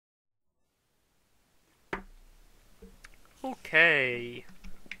Okay,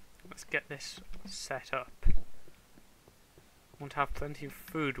 let's get this set up. Want to have plenty of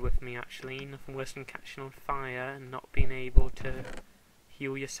food with me actually, nothing worse than catching on fire and not being able to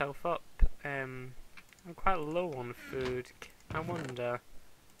heal yourself up. I'm quite low on food. I wonder,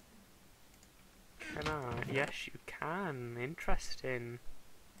 can I? Yes, you can. Interesting.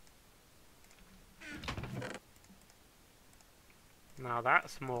 Now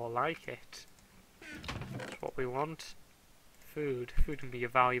that's more like it. That's what we want. Food. Food can be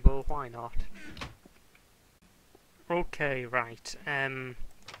valuable, why not? Okay, right.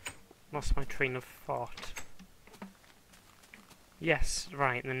 Lost my train of thought. Yes,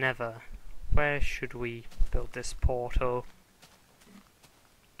 right, the Nether. Where should we build this portal?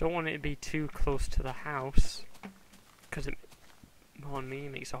 Don't want it to be too close to the house, because it, on me,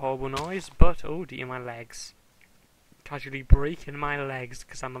 makes a horrible noise, but oh dear, my legs. Casually breaking my legs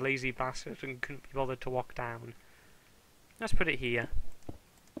because I'm a lazy bastard and couldn't be bothered to walk down. Let's put it here.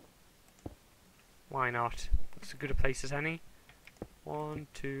 Why not? Looks as good a place as any. 1,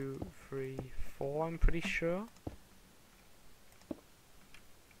 2, 3, 4, I'm pretty sure.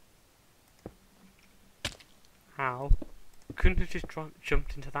 How? Couldn't have just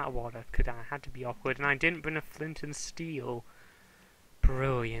jumped into that water, could I? Had to be awkward, and I didn't bring a flint and steel.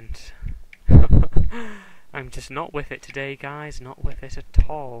 Brilliant. I'm just not with it today, guys. Not with it at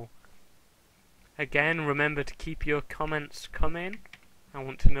all. Again, remember to keep your comments coming. I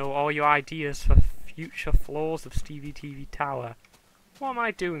want to know all your ideas for future floors of Stevie TV Tower. What am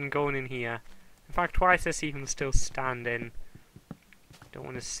I doing going in here? In fact, why is this even still standing? Don't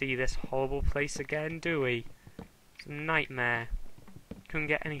want to see this horrible place again, do we? It's a nightmare. Couldn't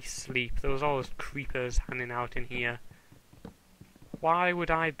get any sleep. There was always creepers hanging out in here. Why would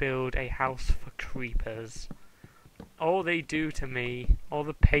I build a house for creepers? All they do to me, all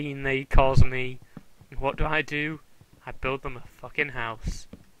the pain they cause me, what do? I build them a fucking house.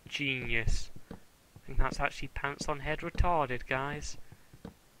 Genius. I think that's actually pants on head retarded, guys.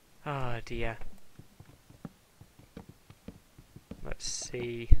 Oh dear. Let's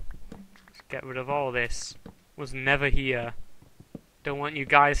see. Let's get rid of all this. Was never here. Don't want you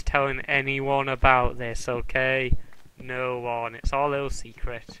guys telling anyone about this, okay? No one. It's all a little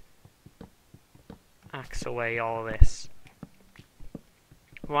secret. Axe away all this.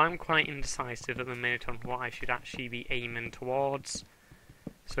 Well, I'm quite indecisive at the minute on what I should actually be aiming towards.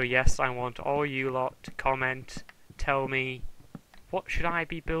 So yes, I want all you lot to comment, tell me, what should I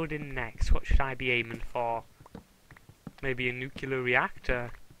be building next? What should I be aiming for? Maybe a nuclear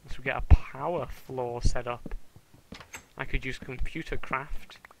reactor, once we get a power floor set up. I could use computer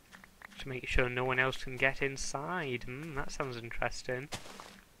craft to make sure no one else can get inside. That sounds interesting.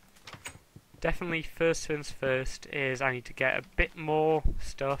 Definitely first things first is I need to get a bit more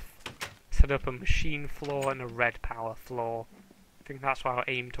stuff, set up a machine floor and a red power floor. I think that's what I'll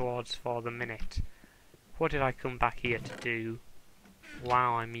aim towards for the minute. What did I come back here to do?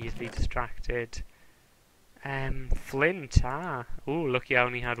 Wow, I'm easily distracted. Flint, Ooh, lucky I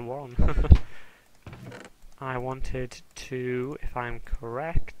only had one. I wanted to, if I'm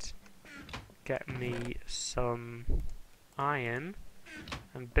correct, get me some iron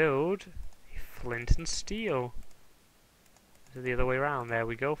and build flint and steel. Is it the other way around? There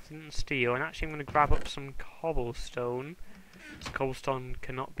we go, flint and steel. And actually I'm going to grab up some cobblestone. This cobblestone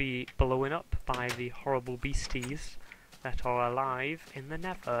cannot be blowing up by the horrible beasties that are alive in the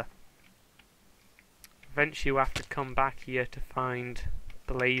Nether. Eventually we'll have to come back here to find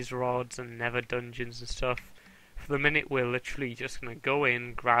blaze rods and Nether dungeons and stuff. For the minute we're literally just going to go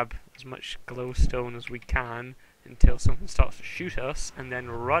in, grab as much glowstone as we can until something starts to shoot us, and then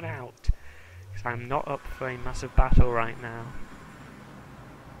run out. Because I'm not up for a massive battle right now.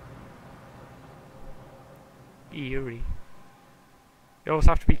 Eerie. You always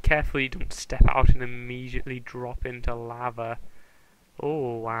have to be careful you don't step out and immediately drop into lava.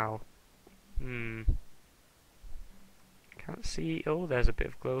 Oh, wow. Can't see. Oh, there's a bit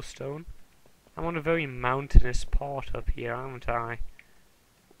of glowstone. I'm on a very mountainous part up here, aren't I?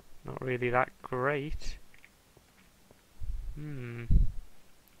 Not really that great.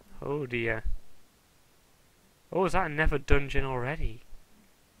 Oh dear. Oh, is that a Nether dungeon already?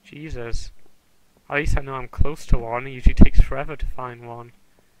 Jesus. At least I know I'm close to one. It usually takes forever to find one.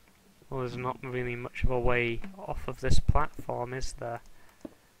 Well, there's not really much of a way off of this platform, is there?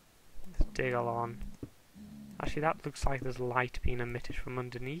 Let's dig along. Actually, that looks like there's light being emitted from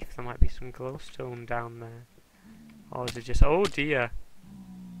underneath. There might be some glowstone down there. Or is it just... Oh dear!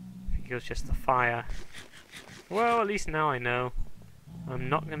 I think it was just the fire. Well, at least now I know. I'm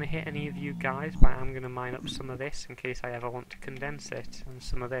not going to hit any of you guys, but I'm going to mine up some of this in case I ever want to condense it, and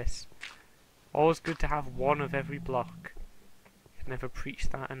some of this. Always good to have one of every block. Could never preach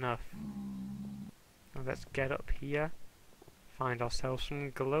that enough. Now let's get up here. Find ourselves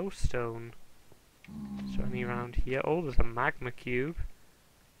some glowstone. Is there any around here? Oh, there's a magma cube.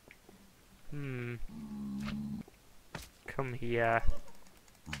 Come here.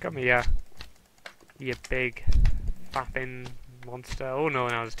 Come here. You big fapping monster. Oh no,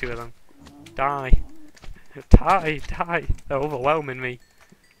 now there's two of them. Die. Die, die. They're overwhelming me.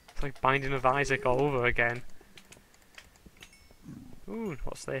 It's like Binding of Isaac all over again. Ooh,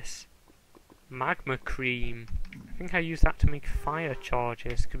 what's this? Magma cream. I think I use that to make fire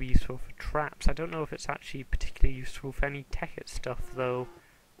charges. Could be useful for traps. I don't know if it's actually particularly useful for any Tekkit stuff though.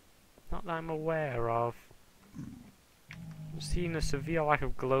 Not that I'm aware of. I'm seeing a severe lack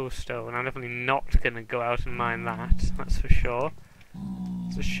of glowstone. I'm definitely not going to go out and mine that, that's for sure.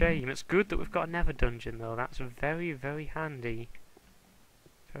 It's a shame. It's good that we've got a Nether dungeon though. That's very, very handy.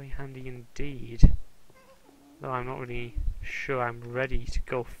 Very handy indeed. Though I'm not really sure I'm ready to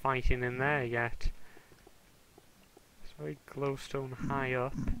go fighting in there yet. Sorry, glowstone high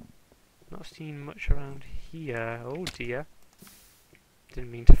up. Not seeing much around here. Oh dear.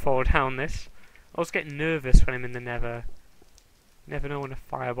 Didn't mean to fall down this. I always get nervous when I'm in the Nether. Never know when a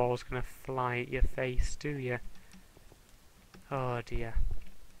fireball's gonna fly at your face, do you? Oh dear.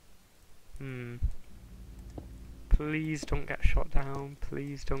 Please don't get shot down.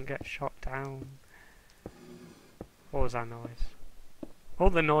 Please don't get shot down. What was that noise? All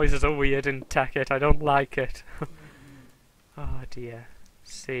the noises are weird in Tekkit. I don't like it. Oh dear.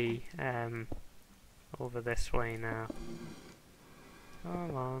 See, over this way now.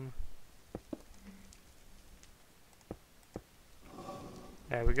 Come on.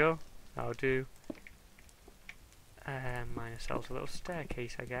 There we go. That'll do. Mine ourselves a little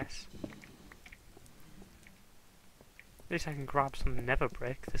staircase, I guess. At least I can grab some nether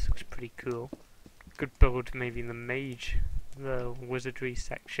brick. This looks pretty cool. Could build maybe the mage, the wizardry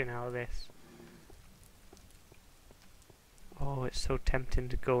section out of this. Oh, it's so tempting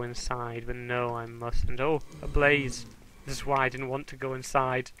to go inside, but no, I mustn't. Oh, a blaze. This is why I didn't want to go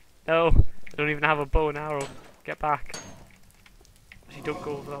inside. No, I don't even have a bow and arrow. Get back. Actually, don't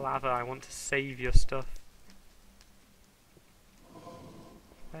go over the lava. I want to save your stuff.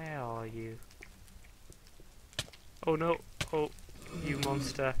 Where are you? Oh no. Oh, you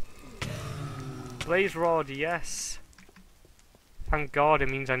monster. Blaze rod, yes. Thank God, it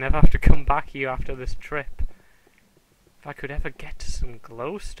means I never have to come back here after this trip. If I could ever get to some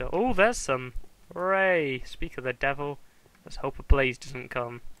glowstone. Oh, there's some. Hooray! Speak of the devil. Let's hope a blaze doesn't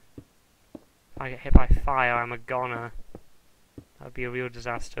come. If I get hit by fire, I'm a goner. That'd be a real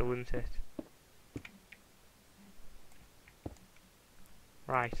disaster, wouldn't it?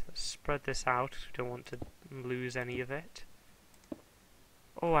 Right, let's spread this out. We don't want to lose any of it.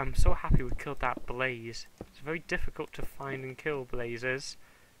 Oh, I'm so happy we killed that blaze. It's very difficult to find and kill blazes.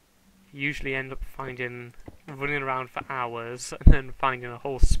 You usually end up running around for hours and then finding a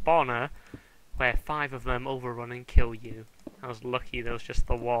whole spawner where 5 of them overrun and kill you. I was lucky there was just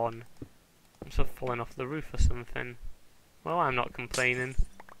the one. I'm sort of falling off the roof or something. Well, I'm not complaining.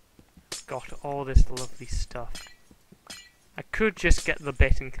 Got all this lovely stuff. I could just get the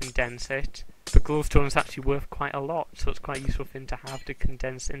bit and condense it. The glowstone is actually worth quite a lot, so it's quite a useful thing to have to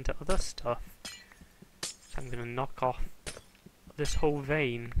condense into other stuff. So I'm going to knock off this whole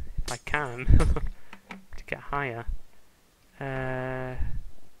vein, if I can, to get higher. But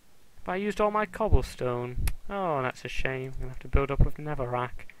I used all my cobblestone. Oh, that's a shame. I'm going to have to build up with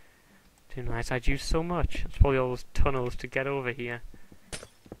netherrack. Too nice, I'd use so much. It's probably all those tunnels to get over here.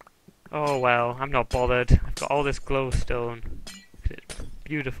 Oh well, I'm not bothered. I've got all this glowstone. It's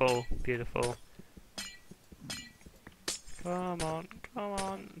beautiful, beautiful. Come on, come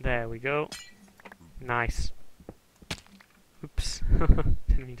on. There we go. Nice. Oops.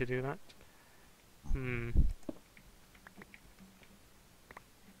 Didn't mean to do that.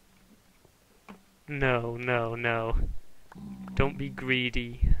 No, no, no. Don't be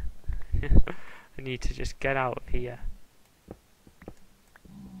greedy. I need to just get out of here.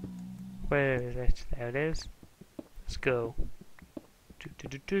 Where is it? There it is. Let's go. Do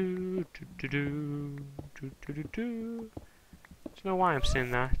you know why I'm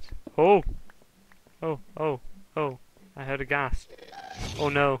saying that? Oh! Oh, oh, oh. I heard a gas. Oh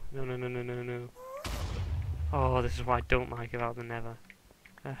no. No, no, no, no, no, no. Oh, this is what I don't like about the Nether.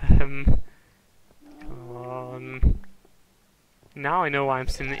 Come on. Now I know why I'm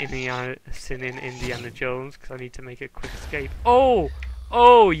singing Indiana Jones, because I need to make a quick escape. Oh!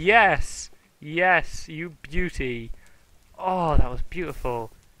 Oh, yes! Yes, you beauty. Oh, that was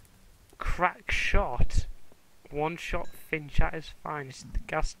beautiful. Crack shot. One shot Finch at his finest. The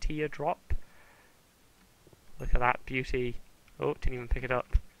gas teardrop. Look at that beauty. Oh, didn't even pick it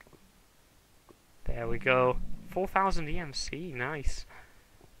up. There we go. 4,000 EMC, nice.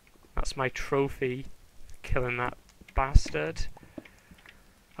 That's my trophy. Killing that bastard.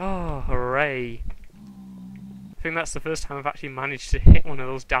 Oh, hooray. I think that's the first time I've actually managed to hit one of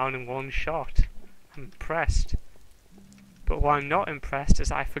those down in one shot. I'm impressed. But what I'm not impressed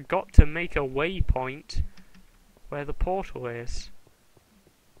is I forgot to make a waypoint where the portal is.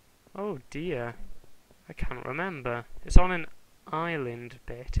 Oh dear. I can't remember. It's on an island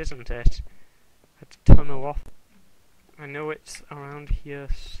bit, isn't it? I had to tunnel off. I know it's around here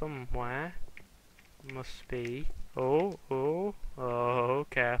somewhere. Must be. Oh,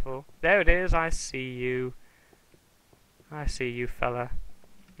 careful. There it is, I see you. I see you, fella.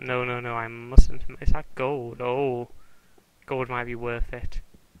 No, I mustn't. Is that gold? Oh. Gold might be worth it.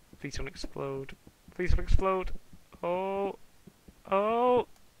 Please don't explode. Please don't explode. Oh.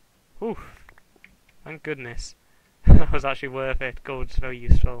 Oof. Thank goodness. That was actually worth it. Gold's very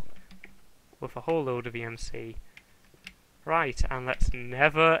useful. With a whole load of EMC. Right, and let's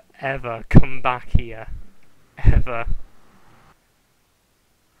never ever come back here. Ever.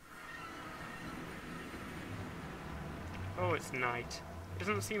 Oh, it's night. It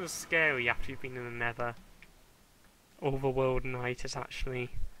doesn't seem as scary after you've been in the Nether. Overworld night is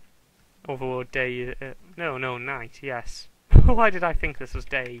actually... Overworld day... no, night, yes. Why did I think this was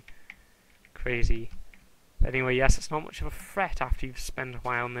day? Crazy. Anyway, yes, it's not much of a threat after you've spent a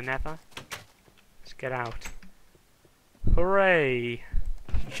while in the Nether. Let's get out. Hooray!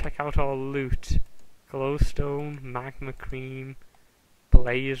 Check out our loot. Glowstone, magma cream,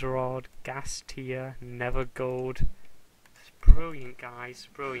 blaze rod, gas tier, nether gold. It's brilliant, guys,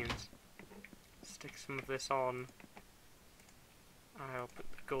 brilliant. Stick some of this on. I'll put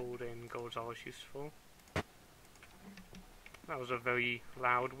the gold in, gold's always useful. That was a very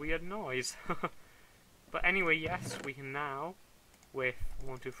loud, weird noise. But anyway, yes, we can now, with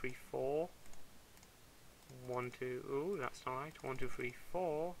 1, 2, 3, 4. 1, 2, ooh, that's not right. 1, 2, 3,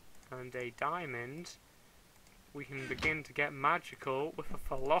 4, and a diamond. We can begin to get magical with a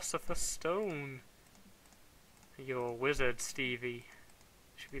Philosopher's Stone. You're a wizard, Stevie.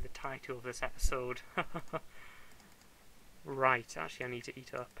 Should be the title of this episode. Right, actually I need to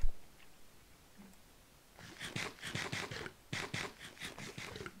eat up.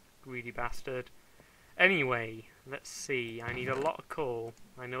 Greedy bastard. Anyway, let's see. I need a lot of coal.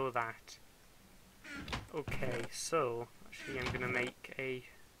 I know that. Okay, so actually I'm gonna make a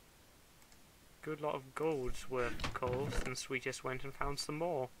good lot of gold's worth of coal since we just went and found some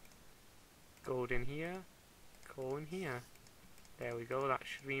more. Gold in here, coal in here. There we go, that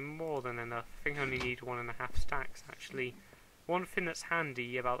should be more than enough. I think I only need 1.5 stacks actually. One thing that's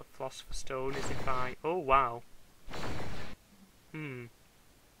handy about the Philosopher's Stone is if I... oh wow.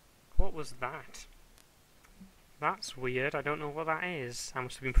 What was that? That's weird, I don't know what that is. I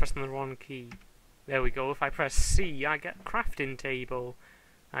must have been pressing the wrong key. There we go, if I press C I get a crafting table.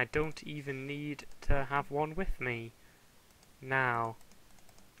 I don't even need to have one with me. Now,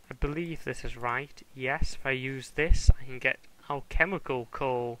 I believe this is right. Yes, if I use this I can get alchemical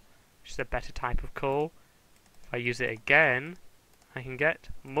coal, which is a better type of coal. If I use it again, I can get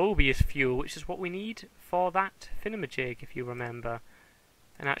Mobius fuel, which is what we need for that thingamajig, if you remember.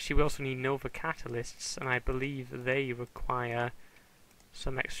 And actually we also need Nova catalysts, and I believe they require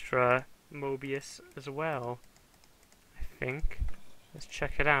some extra Mobius as well. I think. Let's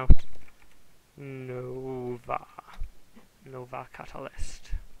check it out. Nova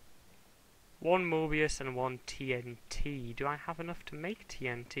catalyst. 1 Mobius and 1 TNT. Do I have enough to make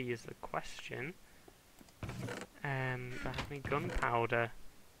TNT is the question. Do I have any gunpowder?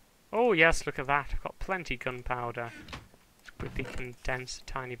 Oh yes, look at that. I've got plenty gunpowder. Let's quickly condense a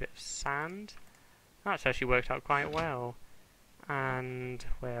tiny bit of sand. That's actually worked out quite well. And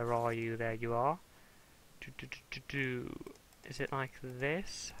where are you? There you are. Is it like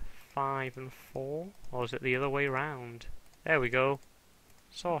this? 5 and 4? Or is it the other way round? There we go.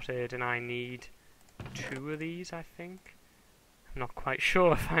 Sorted, and I need 2 of these, I think. I'm not quite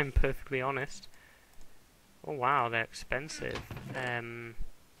sure if I'm perfectly honest. Oh wow, they're expensive. What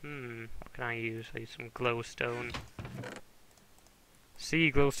can I use? I use some glowstone.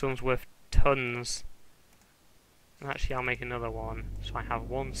 See, glowstone's worth tons. Actually, I'll make another one, so I have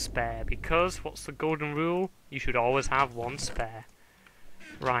 1 spare, because, what's the golden rule? You should always have 1 spare.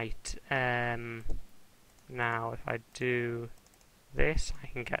 Right, now, if I do this, I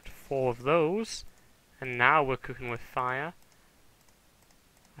can get 4 of those, and now we're cooking with fire.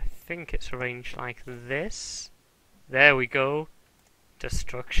 I think it's arranged like this. There we go.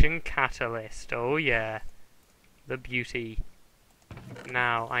 Destruction catalyst, oh yeah. The beauty.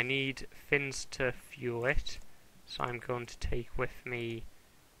 Now, I need fins to fuel it. So I'm going to take with me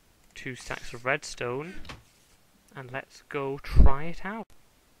 2 stacks of redstone, and let's go try it out.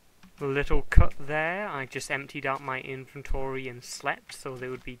 A little cut there, I just emptied out my inventory and slept so there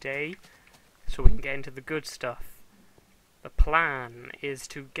would be day, so we can get into the good stuff. The plan is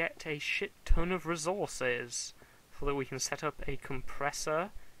to get a shit ton of resources so that we can set up a compressor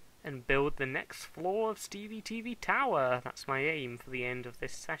and build the next floor of Stevie TV Tower. That's my aim for the end of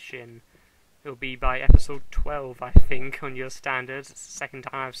this session. It'll be by episode 12, I think, on your standards. It's the second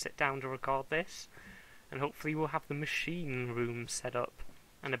time I've sit down to record this. And hopefully we'll have the machine room set up.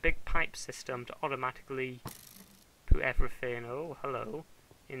 And a big pipe system to automatically put everything, oh hello,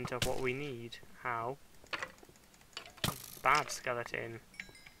 into what we need. How? Bad skeleton.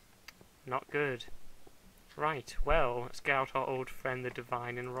 Not good. Right, well, let's get out our old friend the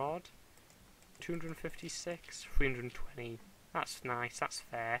divining rod. 256, 320. That's nice, that's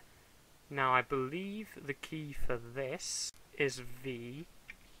fair. Now I believe the key for this is V.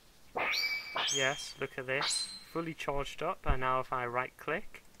 Yes, look at this. Fully charged up, and now if I right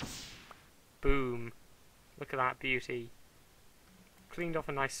click, boom. Look at that beauty. Cleaned off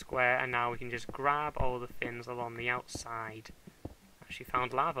a nice square, and now we can just grab all the fins along the outside. Actually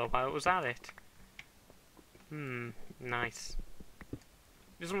found lava while it was at it. Nice.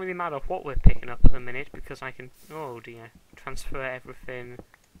 It doesn't really matter what we're picking up at the minute, because I can, oh dear, transfer everything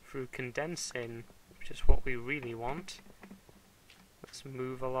through condensing, which is what we really want. Let's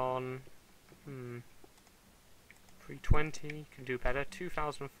move along. 320, can do better.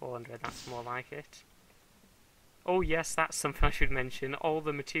 2,400, that's more like it. Oh yes, that's something I should mention. All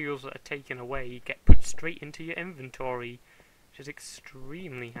the materials that are taken away get put straight into your inventory, which is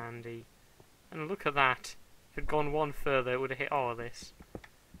extremely handy. And look at that. If it had gone one further, it would have hit all of this.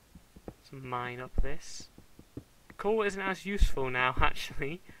 Let's mine up this. Coal isn't as useful now,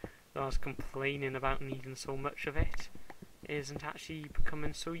 actually. Though I was complaining about needing so much of it. It isn't actually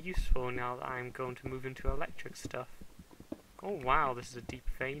becoming so useful now that I'm going to move into electric stuff. Oh wow, this is a deep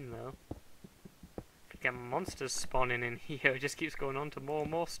vein though. Get monsters spawning in here, it just keeps going on to more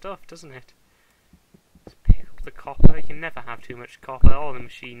and more stuff, doesn't it? Let's pick up the copper. You can never have too much copper. All the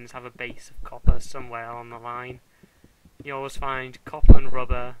machines have a base of copper somewhere on the line. You always find copper and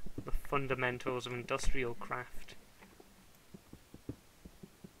rubber, the fundamentals of industrial craft.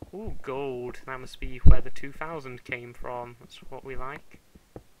 Ooh, gold. That must be where the 2000 came from. That's what we like.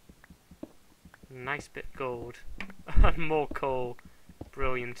 Nice bit of gold. And more coal.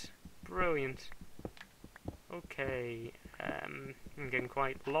 Brilliant. Brilliant. Okay, I'm getting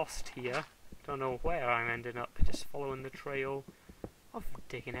quite lost here. Don't know where I'm ending up, just following the trail of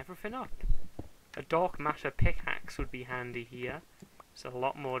digging everything up. A dark matter pickaxe would be handy here. It's a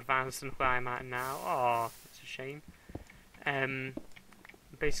lot more advanced than where I'm at now. Oh, that's a shame.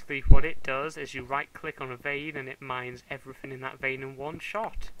 Basically what it does is you right click on a vein and it mines everything in that vein in one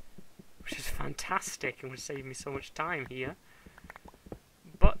shot. Which is fantastic and would save me so much time here.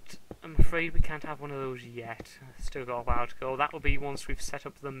 But I'm afraid we can't have one of those yet. Still got a while to go. That will be once we've set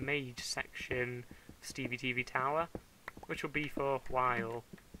up the mage section of Stevie TV Tower, which will be for a while.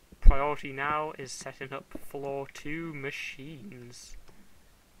 Priority now is setting up floor 2 machines.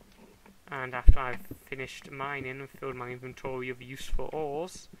 And after I've finished mining and filled my inventory of useful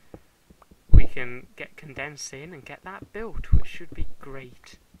ores, we can get condensing and get that built, which should be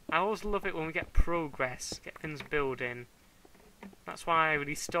great. I always love it when we get progress, get things building. That's why I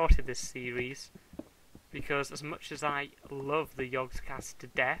really started this series, because as much as I love the yogscast to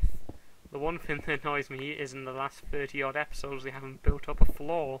death, the one thing that annoys me is in the last 30 odd episodes they haven't built up a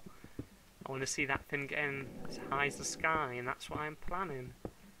floor. I want to see that thing getting as high as the sky, and that's what I'm planning.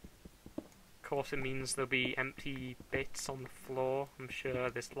 Of course it means there'll be empty bits on the floor. I'm sure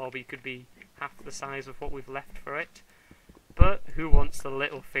this lobby could be half the size of what we've left for it. But who wants the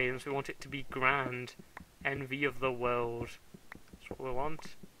little things? We want it to be grand. Envy of the world. That's what we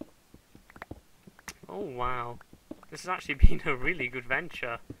want. Oh wow. This has actually been a really good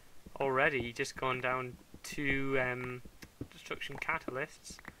venture. Already just gone down 2 destruction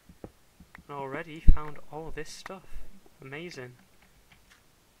catalysts. And already found all this stuff. Amazing.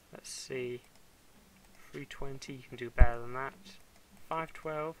 Let's see. 320, you can do better than that.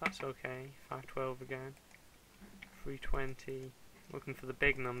 512, that's okay. 512 again. 320. Looking for the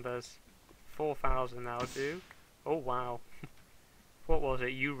big numbers. 4,000 that'll do. Oh wow. What was it?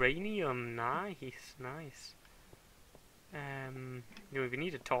 Uranium. Nice, nice. We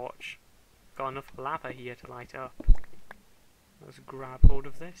need a torch. Got enough lava here to light up. Let's grab hold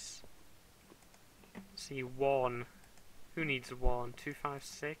of this. Let's see, 1. Who needs 1?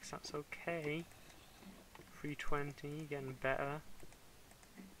 256, that's okay. 320, getting better.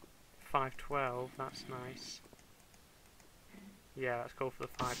 512, that's nice. Yeah, let's go for the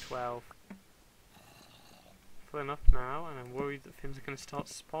 512. Filling up now, and I'm worried that things are going to start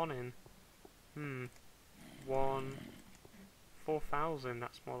spawning. 4,000,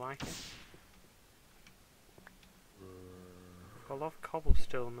 that's more like it. I've got a lot of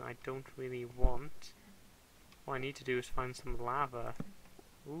cobblestone that I don't really want. What I need to do is find some lava.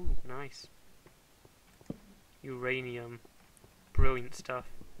 Ooh, nice. Uranium. Brilliant stuff.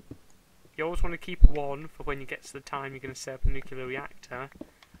 You always want to keep one for when you get to the time you're going to set up a nuclear reactor.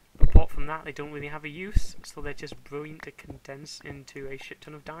 But apart from that, they don't really have a use, so they're just brilliant to condense into a shit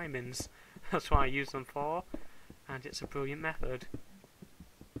ton of diamonds. That's what I use them for, and it's a brilliant method.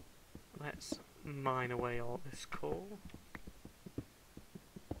 Let's mine away all this coal.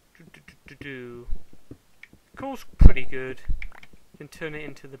 Coal's pretty good. You can turn it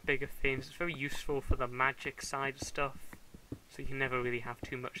into the bigger things. It's very useful for the magic side of stuff, so you can never really have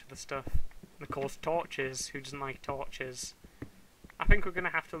too much of the stuff. And of course, torches. Who doesn't like torches? I think we're going to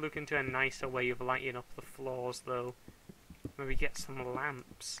have to look into a nicer way of lighting up the floors, though. Maybe get some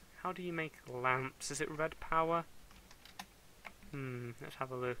lamps. How do you make lamps? Is it red power? Let's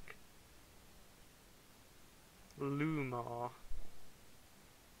have a look. Lumar.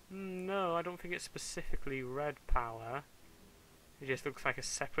 No, I don't think it's specifically red power. It just looks like a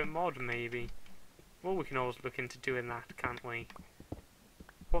separate mod, maybe. Well, we can always look into doing that, can't we?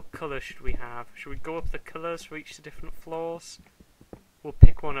 What colour should we have? Should we go up the colours for each of the different floors? We'll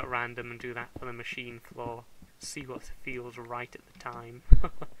pick one at random and do that for the machine floor. See what feels right at the time.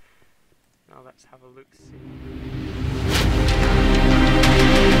 Now let's have a look-see.